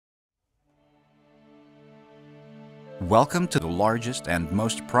Welcome to the largest and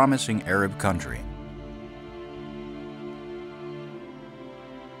most promising Arab country.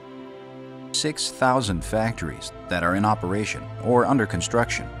 6,000 factories that are in operation or under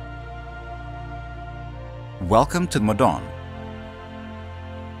construction. Welcome to MODON.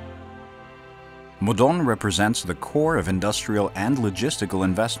 MODON represents the core of industrial and logistical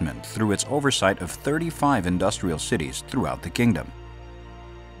investment through its oversight of 35 industrial cities throughout the kingdom.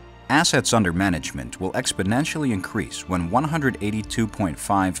 Assets under management will exponentially increase when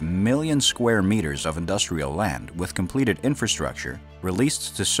 182.5 million square meters of industrial land with completed infrastructure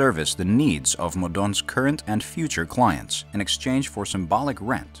released to service the needs of MODON's current and future clients in exchange for symbolic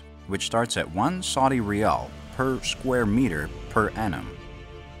rent, which starts at 1 Saudi Riyal per square meter per annum.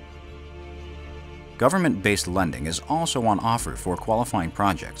 Government-based lending is also on offer for qualifying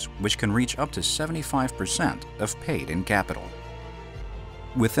projects, which can reach up to 75% of paid-in capital.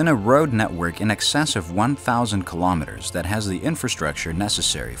 Within a road network in excess of 1,000 kilometers that has the infrastructure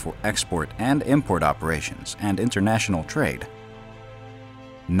necessary for export and import operations and international trade,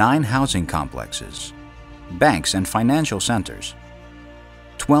 9 housing complexes, banks and financial centers,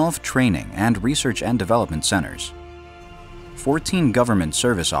 12 training and research and development centers, 14 government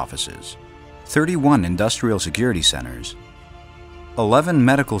service offices, 31 industrial security centers, 11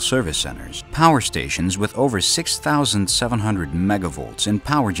 medical service centers, power stations with over 6,700 megavolts in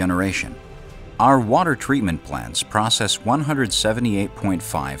power generation. Our water treatment plants process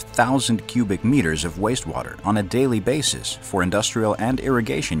 178.5 thousand cubic meters of wastewater on a daily basis for industrial and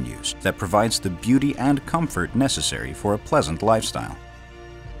irrigation use that provides the beauty and comfort necessary for a pleasant lifestyle.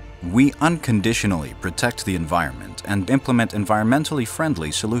 We unconditionally protect the environment and implement environmentally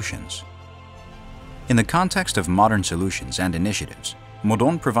friendly solutions. In the context of modern solutions and initiatives,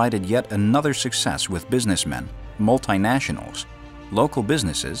 MODON provided yet another success with businessmen, multinationals, local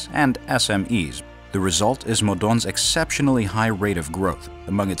businesses, and SMEs. The result is MODON's exceptionally high rate of growth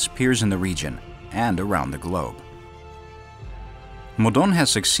among its peers in the region and around the globe. MODON has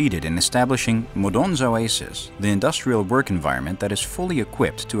succeeded in establishing MODON's Oasis, the industrial work environment that is fully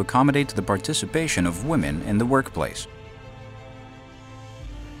equipped to accommodate the participation of women in the workplace.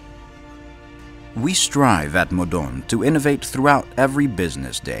 We strive at MODON to innovate throughout every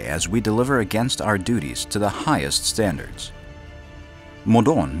business day as we deliver against our duties to the highest standards.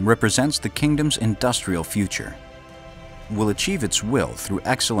 MODON represents the kingdom's industrial future. Will achieve its will through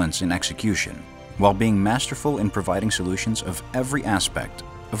excellence in execution, while being masterful in providing solutions of every aspect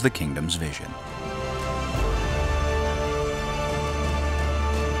of the kingdom's vision.